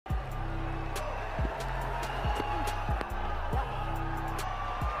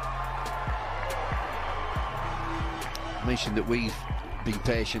mentioned that we've been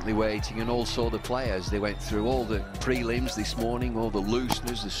patiently waiting, and also the players. They went through all the prelims this morning, all the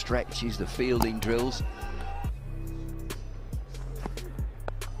looseners, the stretches, the fielding drills.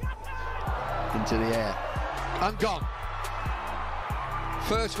 Into the air and gone.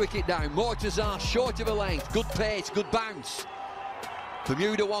 First wicket down. Mortazar short of a length. Good pace, good bounce.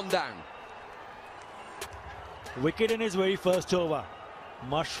 Bermuda one down. Wicket in his very first over.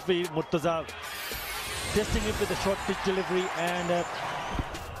 Mashfi Murtaza testing it with a short pitch delivery, and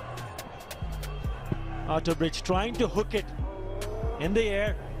Outerbridge trying to hook it in the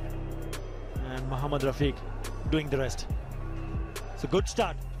air, and Mohammad Rafiq doing the rest. It's a good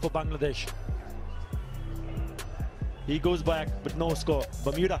start for Bangladesh. He goes back but no score.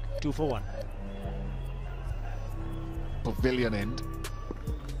 Bermuda 2 for 1. Pavilion end.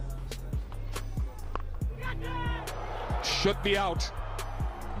 Should be out.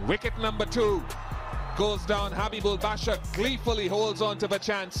 Wicket number 2 goes down. Habibul Bashar gleefully holds on to the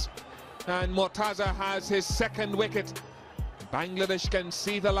chance, and Mortaza has his second wicket. Bangladesh can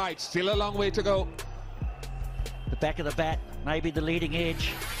see the light. Still a long way to go. The back of the bat, maybe the leading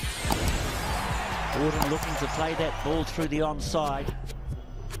edge. Gordon looking to play that ball through the onside.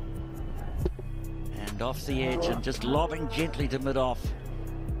 And off the edge and just lobbing gently to mid-off.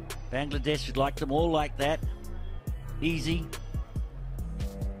 Bangladesh would like them all like that. Easy.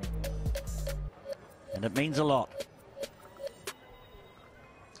 And it means a lot.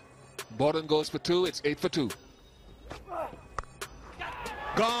 Borden goes for 2. It's 8 for 2.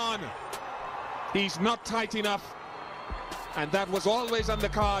 Gone. He's not tight enough. And that was always on the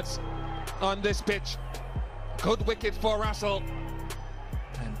cards on this pitch. Good wicket for Russell.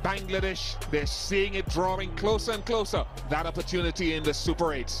 And Bangladesh, they're seeing it drawing closer and closer. That opportunity in the Super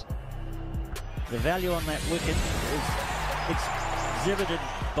 8s. The value on that wicket is exhibited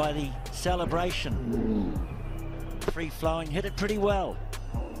by the celebration. Free flowing, hit it pretty well.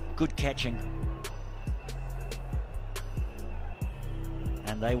 Good catching.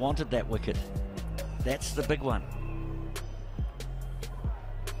 And they wanted that wicket. That's the big one.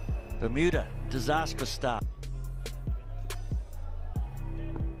 Bermuda, disastrous start.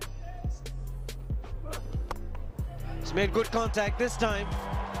 He's made good contact this time.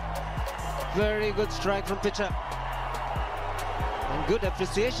 Very good strike from pitcher. And good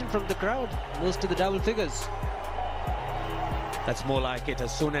appreciation from the crowd. Goes to the double figures. That's more like it.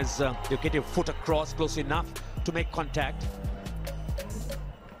 As soon as you get your foot across close enough to make contact,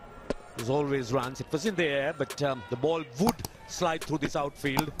 there's always runs. It was in the air, but the ball would slide through this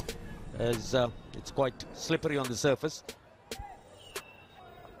outfield, as it's quite slippery on the surface.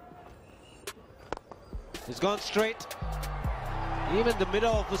 He's gone straight. Even the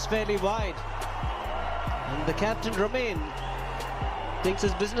mid-off was fairly wide. And the captain, Romain, thinks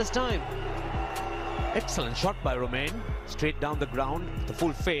it's business time. Excellent shot by Romain. Straight down the ground, the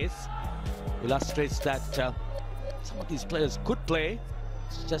full face. Illustrates that some of these players could play.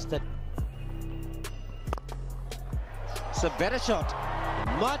 It's just that... It's a better shot.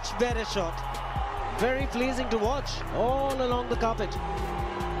 Much better shot. Very pleasing to watch all along the carpet.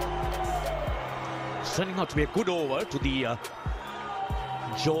 It's turning out to be a good over, to the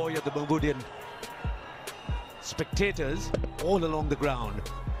joy of the Bermudian spectators all along the ground,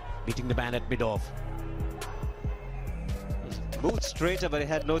 beating the man at mid-off. Moved straighter, but he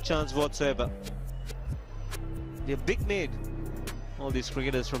had no chance whatsoever. They're big made, all these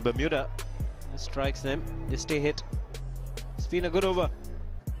cricketers from Bermuda. He strikes them, they stay hit. It's been a good over.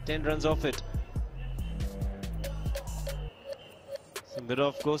 10 runs off it. So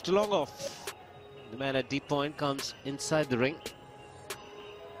mid-off goes to long off. The man at deep point comes inside the ring.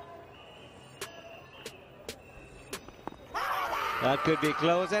 That could be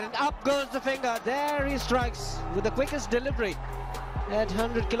close, and up goes the finger. There he strikes with the quickest delivery at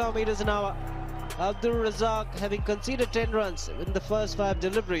 100 kilometers an hour. Abdul Razak, having conceded 10 runs in the first 5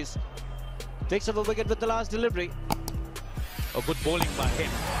 deliveries, picks up a wicket with the last delivery. A good bowling by him.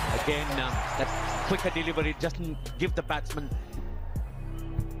 Again, that quicker delivery doesn't give the batsman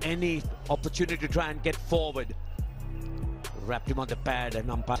any opportunity to try and get forward. Wrapped him on the pad and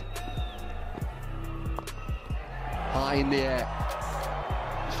umpire. High in the air.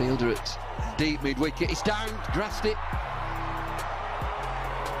 Fielder at deep mid-wicket. It's down, grasped it.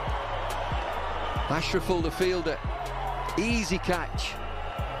 Ashraful, the fielder. Easy catch.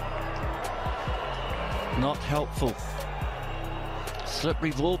 Not helpful.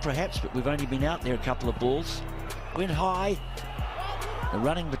 Slippery ball perhaps, but we've only been out there a couple of balls. Went high. The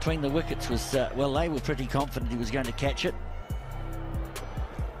running between the wickets was, well, they were pretty confident he was going to catch it.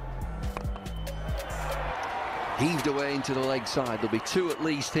 Heaved away into the leg side. There'll be 2 at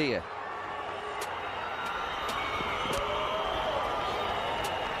least here.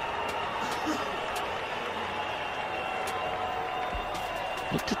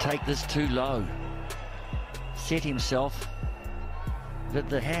 Looked to take this too low. Set himself, but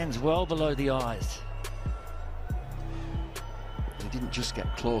the hands well below the eyes. He didn't just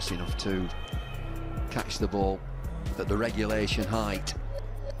get close enough to catch the ball at the regulation height.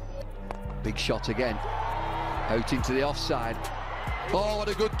 Big shot again. Out into the offside. Oh, what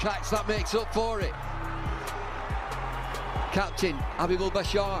a good catch, that makes up for it. Captain Habibul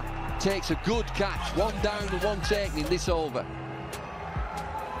Bashar takes a good catch. One down and one taken in this over.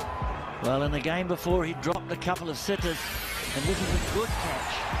 Well, in the game before, he dropped a couple of sitters, and this is a good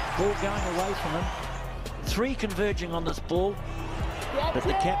catch. Ball going away from him. 3 converging on this ball, but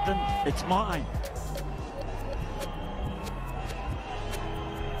the captain, it's mine.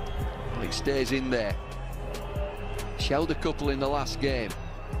 Well, it stays in there. Shelled a couple in the last game.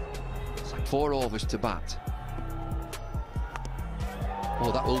 4 overs to bat.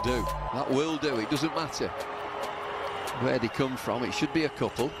 Oh, that will do. That will do. It doesn't matter where they come from. It should be a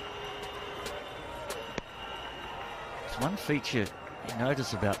couple. It's one feature you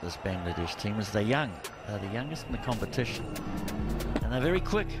notice about this Bangladesh team is they're young. They're the youngest in the competition. And they're very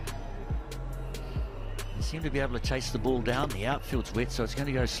quick. They seem to be able to chase the ball down. The outfield's wet, so it's going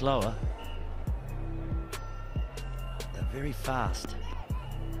to go slower. They're very fast.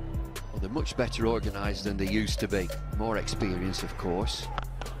 Well, they're much better organised than they used to be. More experience, of course.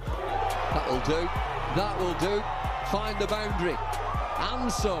 That'll do. That will do. Find the boundary.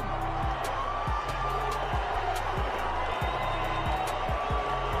 And some.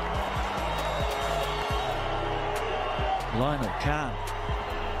 Lionel Khan.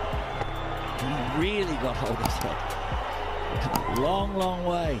 He really got hold of that. Long, long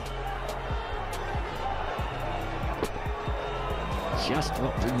way. Just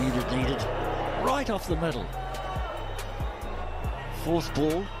what Bermuda needed. Right off the middle. 4th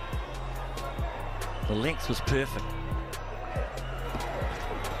ball. The length was perfect.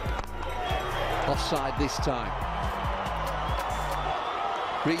 Offside this time.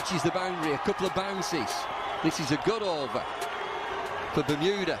 Reaches the boundary, a couple of bounces. This is a good over for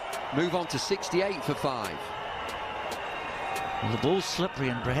Bermuda. Move on to 68 for 5. Well, the ball's slippery,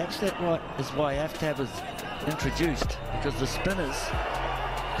 and perhaps that is why Aftab was introduced, because the spinners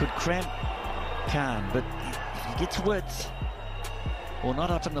could cramp Khan, but if he gets width or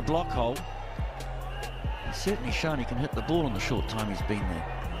not up in the block hole, he's certainly shown he can hit the ball in the short time he's been there.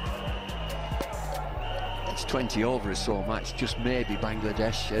 It's 20 over a so match, just maybe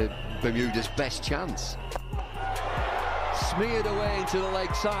Bangladesh, Bermuda's best chance. Smeared away into the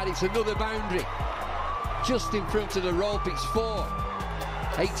leg side, it's another boundary. Just in front of the rope, it's 4.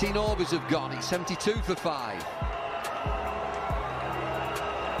 18 overs have gone, it's 72 for 5.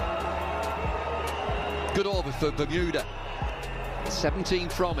 Good over for Bermuda. 17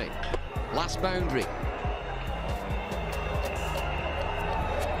 from it. Last boundary.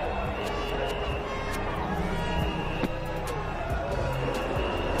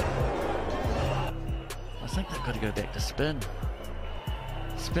 I think they've got to go back to spin.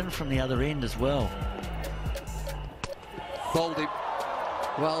 Spin from the other end as well. Bowled him.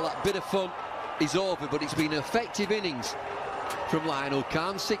 Well, that bit of fun is over, but it's been an effective innings from Lionel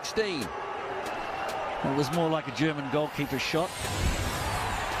Khan, 16. It was more like a German goalkeeper shot.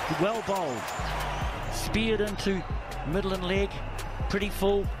 Well bowled. Speared into middle and leg. Pretty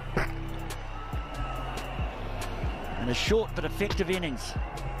full. And a short but effective innings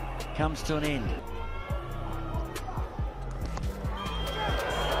comes to an end.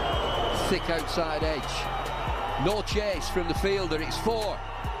 Thick outside edge. No chase from the fielder, it's 4.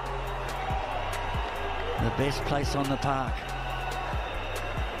 The best place on the park.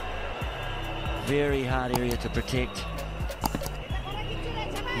 Very hard area to protect.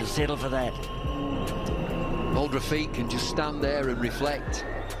 He'll settle for that. Old Rafiq can just stand there and reflect.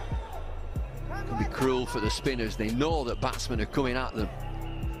 Can be cruel for the spinners. They know that batsmen are coming at them.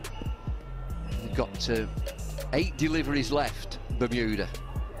 They've got 8 deliveries left, Bermuda.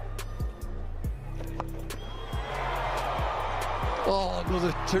 Oh,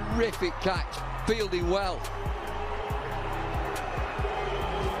 another terrific catch. Fielding well.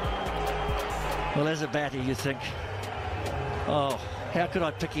 Well, as a batter, you think, oh, how could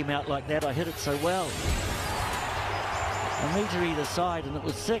I pick him out like that? I hit it so well. A metre either side, and it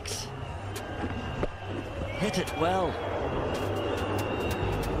was 6. Hit it well.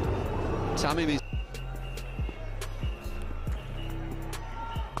 Tamim is...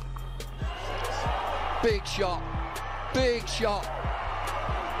 Big shot. Big shot.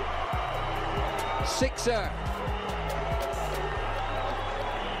 6er.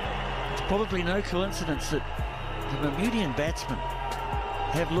 It's probably no coincidence that the Bermudian batsmen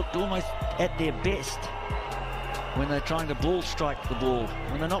have looked almost at their best when they're trying to ball strike the ball,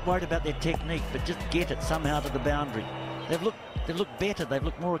 when they're not worried about their technique, but just get it somehow to the boundary. They've looked better, they've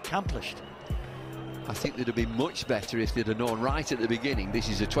looked more accomplished. I think they'd have been much better if they'd have known right at the beginning this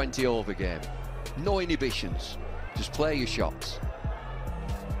is a 20-over game. No inhibitions, just play your shots.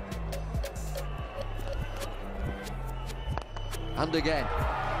 And again,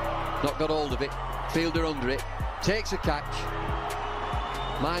 not got hold of it, fielder under it, takes a catch.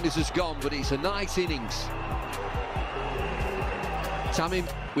 Minders has gone, but it's a nice innings. Tamim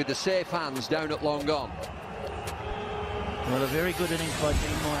with the safe hands down at long on. Well, a very good innings by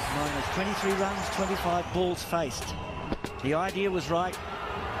Dean Miners. 23 runs, 25 balls faced. The idea was right.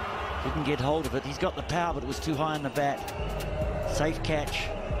 Didn't get hold of it. He's got the power, but it was too high on the bat. Safe catch.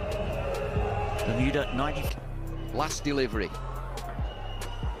 Bermuda, 90. Last delivery.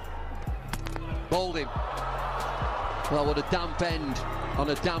 Bowled him. Well, what a damp end on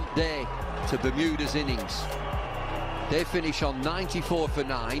a damp day to Bermuda's innings. They finish on 94 for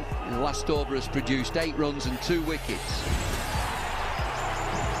 9. The last over has produced 8 runs and 2 wickets.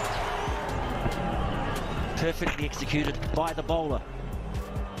 Perfectly executed by the bowler.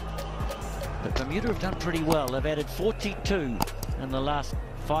 But Bermuda have done pretty well. They've added 42 in the last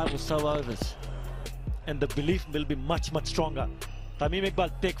 5 or so overs. And the belief will be much, much stronger. Tamim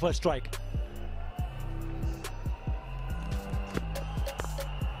Iqbal, take first strike.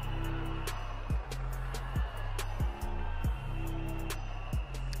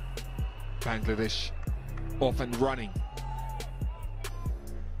 Bangladesh off and running.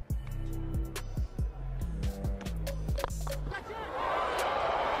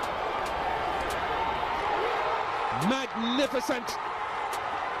 Magnificent,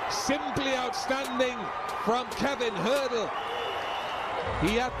 simply outstanding from Kevin Hurdle.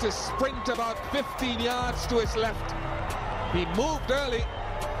 He had to sprint about 15 yards to his left. He moved early.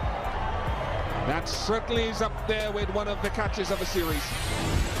 That certainly is up there with one of the catches of the series.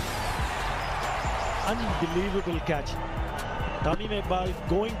 Unbelievable catch. Tamim Iqbal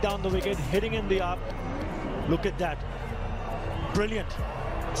going down the wicket, hitting in the up. Look at that. Brilliant.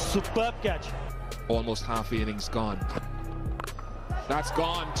 Superb catch. Almost half the innings gone. That's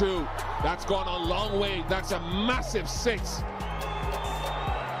gone too. That's gone a long way. That's a massive 6.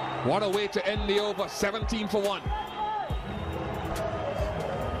 What a way to end the over. 17 for 1.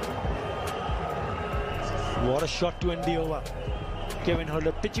 What a shot to end the over. Kevin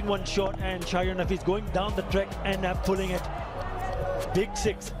Hurdle pitching one shot, and Shahir Nafiz going down the track and pulling it. Big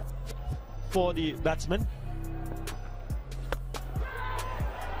 6 for the batsman.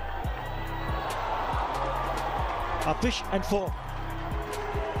 A fish and 4.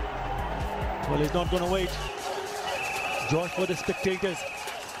 Well, he's not going to wait. Joy for the spectators.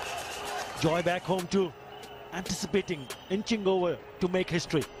 Joy back home too. Anticipating, inching over to make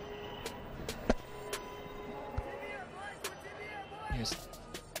history. Yes.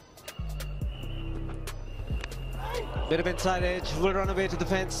 Bit of inside edge, will run away to the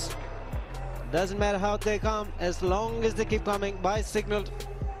fence. Doesn't matter how they come, as long as they keep coming. By signaled.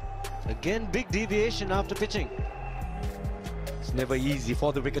 Again, big deviation after pitching. It's never easy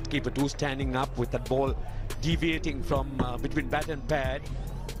for the wicketkeeper to standing up with that ball deviating from between bat and pad,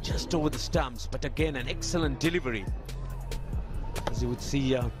 just over the stumps. But again, an excellent delivery. As you would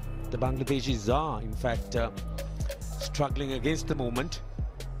see, the Bangladeshis are, in fact, struggling against the movement.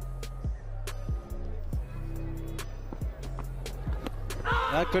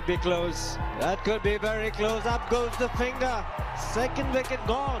 That could be close. That could be very close. Up goes the finger. Second wicket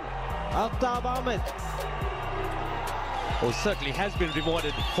gone. Aftab Ahmed. Oh, certainly has been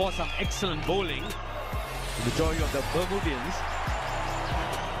rewarded for some excellent bowling. The joy of the Bermudians.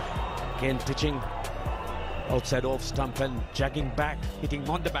 Again, pitching outside off stump and jagging back, hitting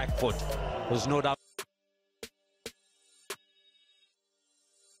on the back foot. There's no doubt.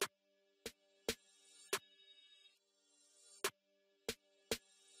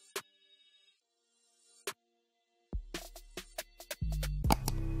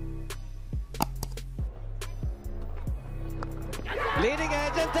 Leading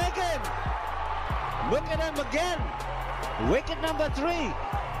edge and taken. Look at him again. Wicket number 3.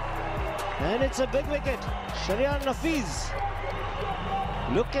 And it's a big wicket. Shahir Nafiz.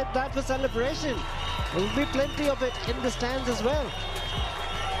 Look at that for celebration. There will be plenty of it in the stands as well.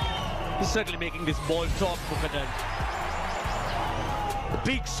 He's certainly making this ball talk, Mukherjee. The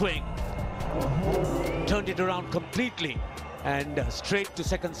big swing. Turned it around completely and straight to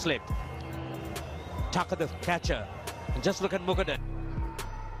second slip. Tucker the catcher. And just look at Mukherjee.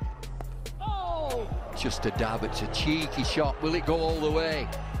 Just a dab, it's a cheeky shot. Will it go all the way?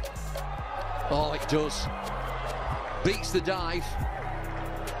 Oh, it does. Beats the dive.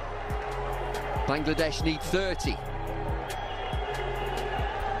 Bangladesh need 30.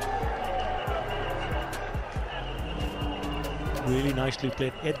 Really nicely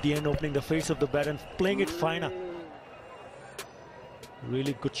played at the end, opening the face of the bat and playing it finer.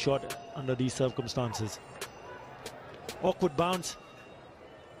 Really good shot under these circumstances. Awkward bounce.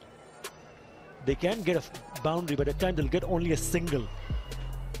 They can get a boundary, but at times they'll get only a single.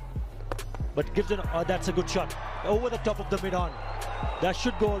 But gives it, that's a good shot. Over the top of the mid-on. That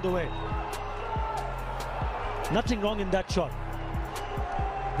should go all the way. Nothing wrong in that shot.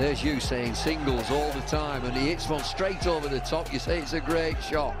 There's you saying singles all the time, and he hits one straight over the top. You say it's a great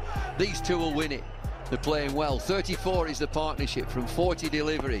shot. These two will win it. They're playing well. 34 is the partnership from 40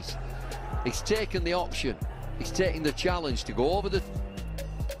 deliveries. He's taken the option. He's taking the challenge to go over the...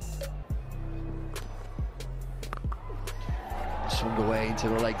 Swung away into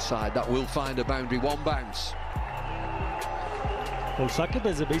the leg side. That will find a boundary. One bounce. Well, Saqib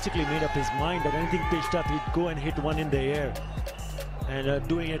has basically made up his mind that anything pitched up, he'd go and hit one in the air. And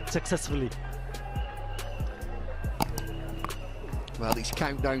doing it successfully. Well, it's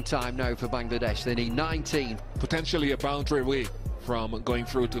countdown time now for Bangladesh. They need 19. Potentially a boundary away from going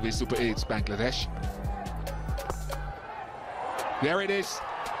through to the Super 8s, Bangladesh. There it is.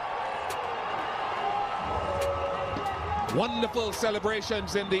 Wonderful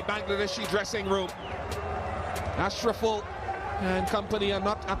celebrations in the Bangladeshi dressing room. Ashraful and company are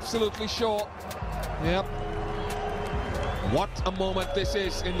not absolutely sure. Yep. What a moment this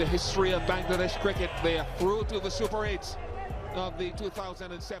is in the history of Bangladesh cricket. They are through to the Super 8s of the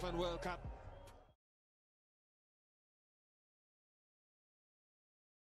 2007 World Cup.